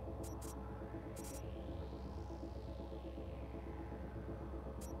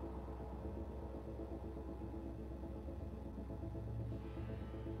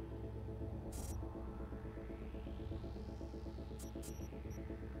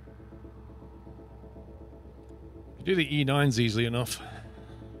 You do the E9s easily enough.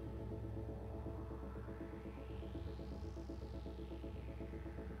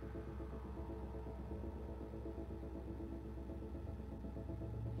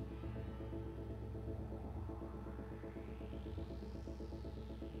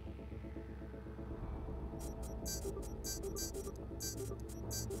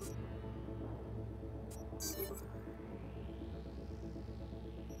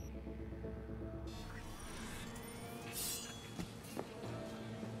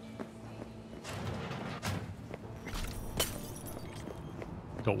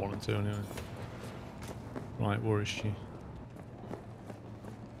 Got 1 and 2 anyway. Right, where is she?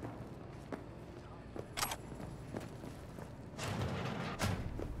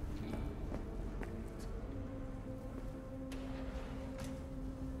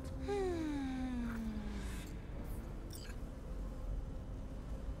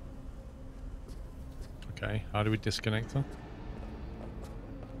 Okay, how do we disconnect her?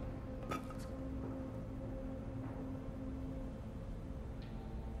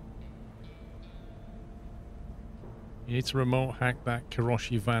 You need to remote hack that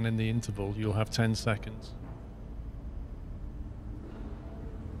Kiroshi van in the interval. You'll have 10 seconds.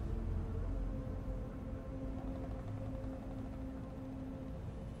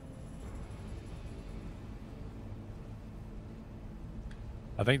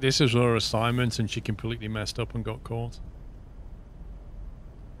 I think this is her assignment and she completely messed up and got caught.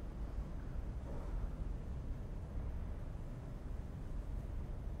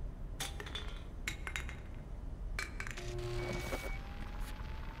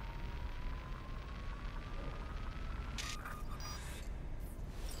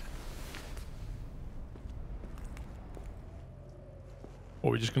 Oh,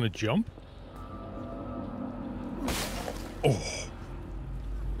 we're just gonna jump? Oh.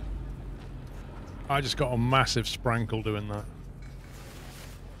 I just got a massive sprankle doing that.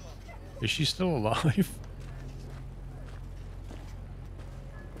 Is she still alive?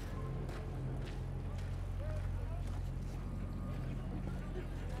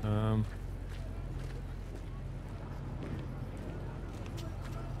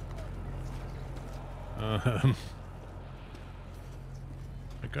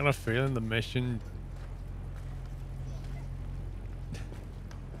 I got a feeling the mission...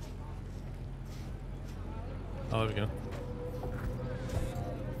 Oh, there we go.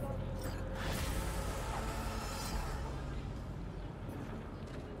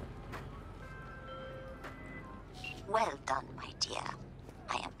 Well done, my dear.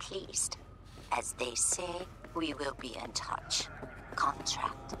 I am pleased. As they say, we will be in touch.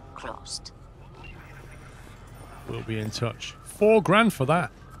 Contract closed. We'll be in touch. $4 grand for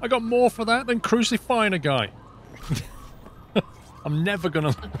that. I got more for that than crucifying a guy. I'm never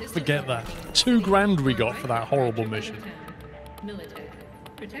gonna forget that. $2 grand we got for that horrible mission.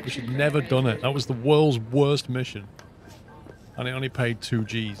 We should never done it. That was the world's worst mission. And it only paid 2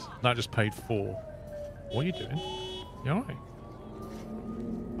 Gs. That just paid 4. What are you doing? You alright?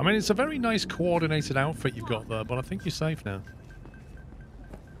 I mean, it's a very nice coordinated outfit you've got there, but I think you're safe now.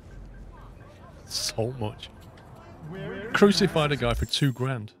 So much. Crucified a guy for 2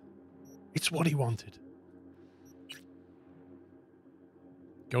 grand. It's what he wanted.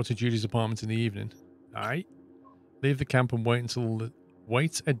 Go to Judy's apartment in the evening. Alright. Leave the camp and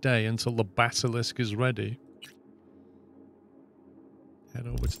wait a day until the basilisk is ready. Head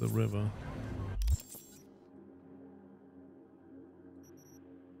over to the river.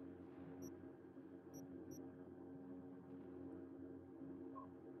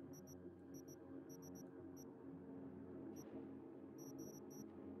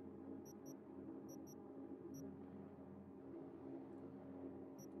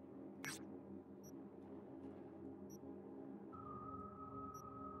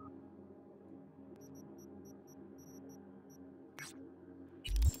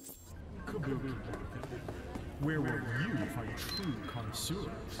 Kabuki. Where will you find true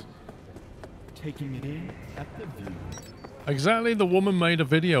connoisseurs? Taking it in at the view. Exactly. The woman made a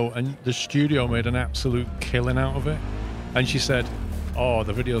video and the studio made an absolute killing out of it. And she said, oh,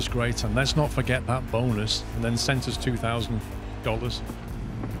 the video's great, and let's not forget that bonus, and then sent us $2,000.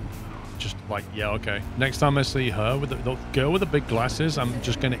 Just like, yeah, okay. Next time I see her with the girl with the big glasses, I'm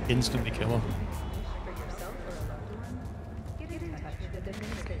just going to instantly kill her.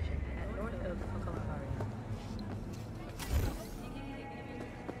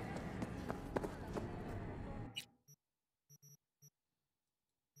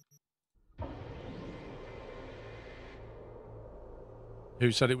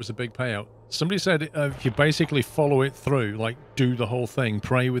 Who said it was a big payout? Somebody said if you basically follow it through, like do the whole thing,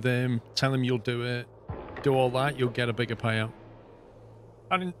 pray with him, tell him you'll do it, do all that, you'll get a bigger payout.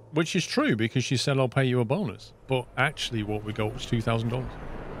 And which is true, because she said I'll pay you a bonus. But actually what we got was $2,000.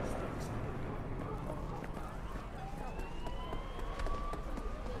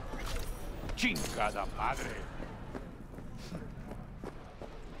 Chingada madre.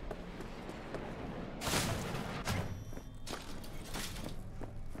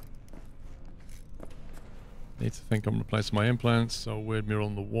 Need to think I'm replacing my implants, so weird mirror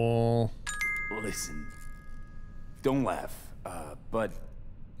on the wall. Listen, don't laugh, but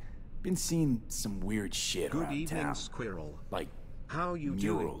been seeing some weird shit Good around evening, town. Squirrel. Like how you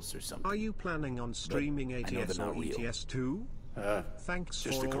murals doing? or something. Are you planning on streaming ATS or ETS 2? Thanks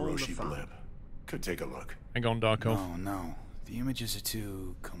Just for a all the Karoshi fun. blip. Could take a look. Hang on, Darko. No. The images are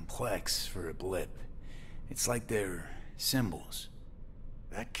too complex for a blip. It's like they're symbols.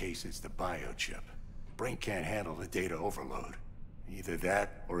 That case is the biochip. Brain can't handle the data overload. Either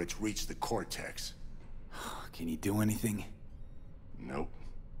that, or it's reached the cortex. Can you do anything? Nope.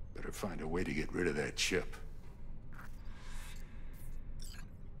 Better find a way to get rid of that chip.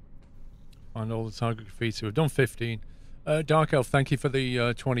 Find all the target graffiti. We've done 15. Dark Elf, thank you for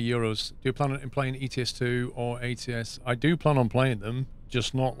the 20 euros. Do you plan on playing ETS2 or ATS? I do plan on playing them,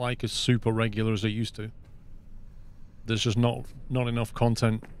 just not like as super regular as I used to. There's just not enough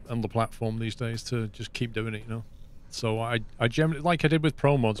content on the platform these days to just keep doing it, you know. So I generally, like I did with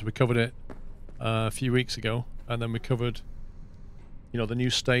Pro Mods, we covered it a few weeks ago, and then we covered, you know, the new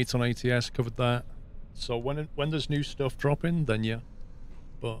state on ATS, covered that. So when there's new stuff dropping, then yeah,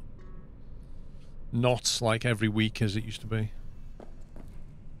 but not like every week as it used to be.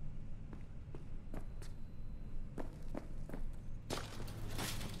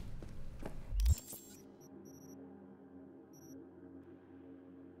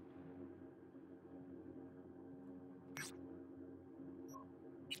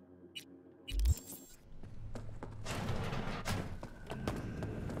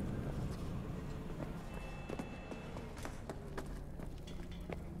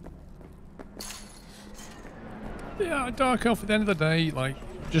 Yeah, Dark Elf, at the end of the day, like,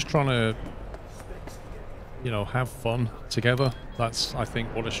 just trying to, you know, have fun together. That's, I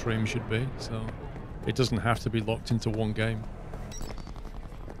think, what a stream should be. So it doesn't have to be locked into one game.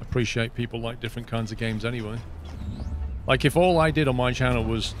 Appreciate people like different kinds of games anyway. Like, if all I did on my channel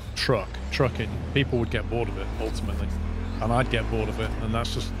was trucking, people would get bored of it, ultimately. And I'd get bored of it, and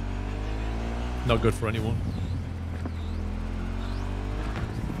that's just not good for anyone.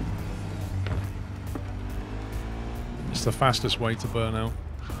 It's the fastest way to burn out.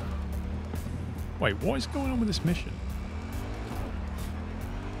 Wait, what is going on with this mission?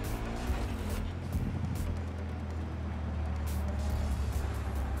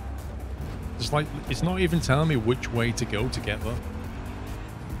 It's like, it's not even telling me which way to go to get there.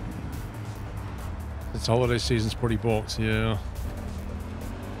 This holiday season's pretty booked, yeah.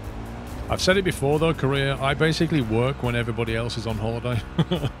 I've said it before though, Korea, I basically work when everybody else is on holiday.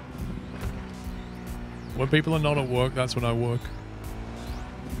 When people are not at work, that's when I work.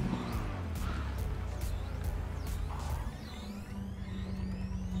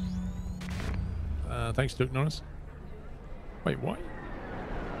 Thanks, Duke Norris. Wait, what?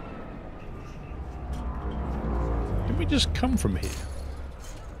 Did we just come from here?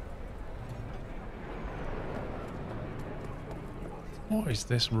 What is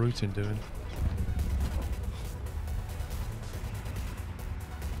this routing doing?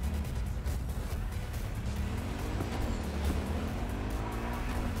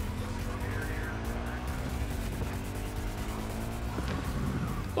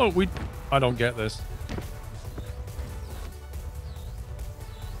 Oh, I don't get this.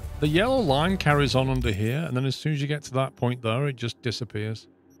 The yellow line carries on under here, and then as soon as you get to that point there, it just disappears.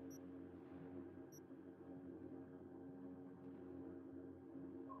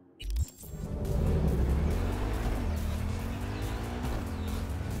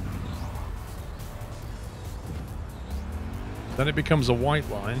 then it becomes a white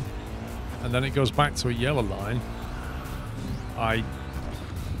line, and then it goes back to a yellow line. I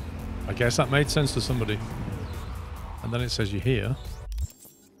guess that made sense to somebody. And then it says you're here,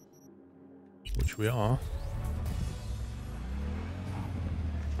 which we are.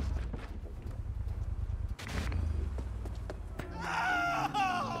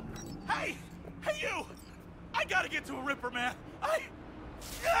 Hey! Hey, you! I gotta get to a Ripper, man!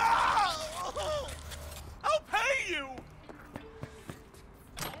 I'll pay you!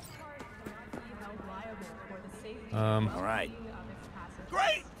 All right.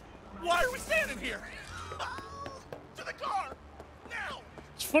 Great! Why are we standing here? To the car! Now!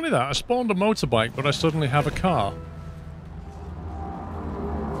 It's funny that I spawned a motorbike, but I suddenly have a car.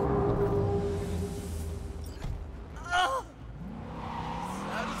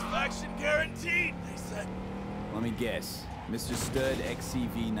 Satisfaction guaranteed, they said. Let me guess. Mr. Stud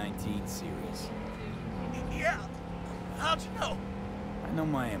XCV-19 series. Yeah. How'd you know? I know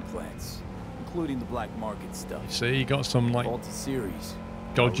my implants, including the black market stuff. See, you got some like series.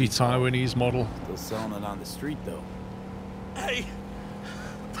 dodgy Taiwanese model. Still selling it on the street though. Hey,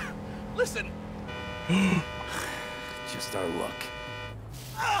 listen. Just our luck.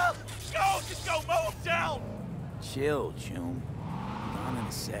 Just go, mow him down. Chill, Chum. On in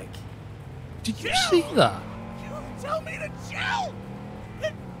a sec. Did you see that? You tell me to chill.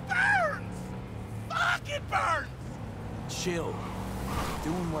 It burns. Fuck, it burns. Chill.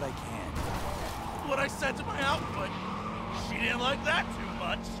 Doing what I can. What I said to my output. She didn't like that too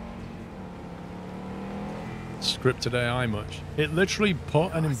much. Scripted AI much. It literally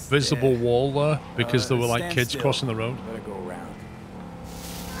put an invisible wall there because there were like stand kids still. crossing the road. Better go around.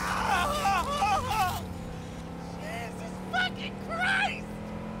 Jesus fucking Christ!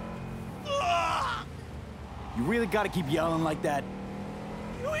 You really gotta keep yelling like that?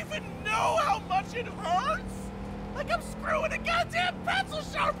 You even know how much it hurts? Like I'm screwing a goddamn pencil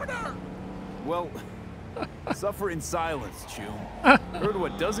sharpener! Well, suffer in silence, Chum. Heard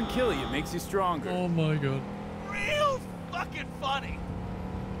what doesn't kill you makes you stronger. Oh my god. Real fucking funny.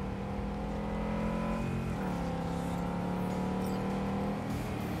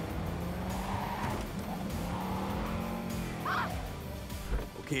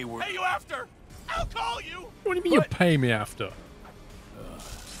 Okay, we're... Hey, you after? I'll call you! What do you mean you pay me after?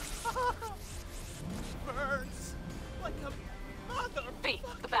 Burns like a mother. B,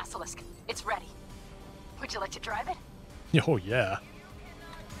 the basilisk. It's ready. Would you like to drive it? Oh yeah.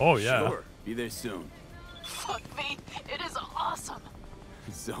 Oh yeah. Sure. Be there soon. Fuck B, it is awesome.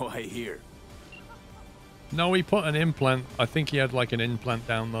 So I hear. No, he put an implant. I think he had like an implant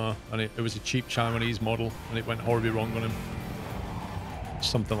down there, and it was a cheap Chinese model, and it went horribly wrong on him.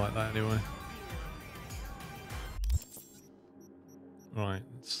 Something like that, anyway. Right.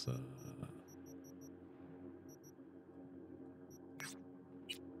 It's,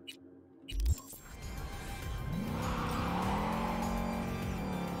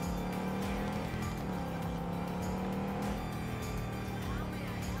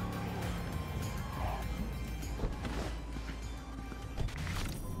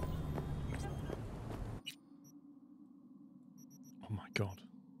 oh my god.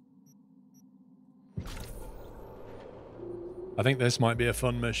 I think this might be a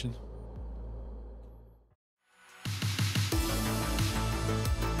fun mission.